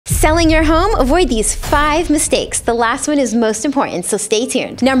Selling your home? Avoid these 5 mistakes. The last one is most important, so stay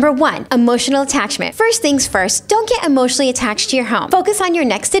tuned. Number 1, emotional attachment. First things first, don't get emotionally attached to your home. Focus on your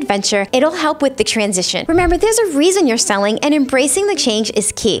next adventure. It'll help with the transition. Remember, there's a reason you're selling, and embracing the change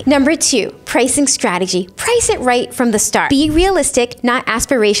is key. Number 2, pricing strategy. Price it right from the start. Be realistic, not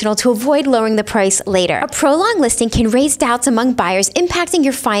aspirational, to avoid lowering the price later. A prolonged listing can raise doubts among buyers, impacting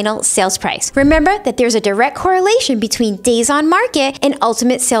your final sales price. Remember that there's a direct correlation between days on market and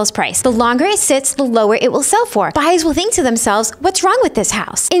ultimate sales price. The longer it sits, the lower it will sell for. Buyers will think to themselves, what's wrong with this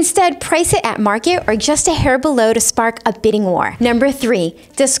house? Instead, price it at market or just a hair below to spark a bidding war. Number 3,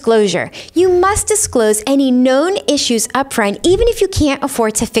 disclosure. You must disclose any known issues upfront, even if you can't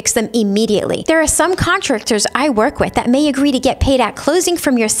afford to fix them immediately. There are some contractors I work with that may agree to get paid at closing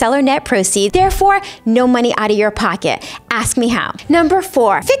from your seller net proceeds, therefore, no money out of your pocket. Ask me how. Number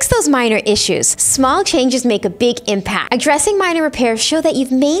 4, fix those minor issues. Small changes make a big impact. Addressing minor repairs show that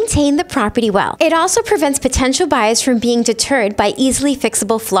you've maintained the property well. It also prevents potential buyers from being deterred by easily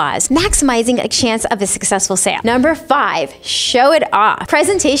fixable flaws, maximizing a chance of a successful sale. Number 5, show it off.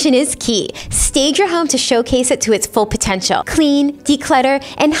 Presentation is key. Stage your home to showcase it to its full potential. Clean, declutter,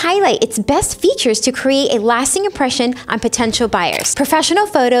 and highlight its best features to create a lasting impression on potential buyers. Professional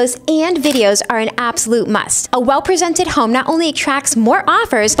photos and videos are an absolute must. A well-presented home not only attracts more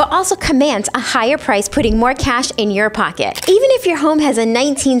offers, but also commands a higher price, putting more cash in your pocket. Even if your home has a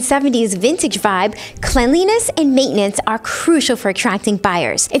 1970s vintage vibe, cleanliness and maintenance are crucial for attracting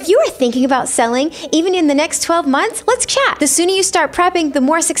buyers. If you are thinking about selling, even in the next 12 months, let's chat. The sooner you start prepping, the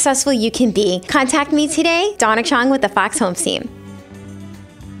more successful you can be. Contact me today, Donna Chong with the Fox Homes team.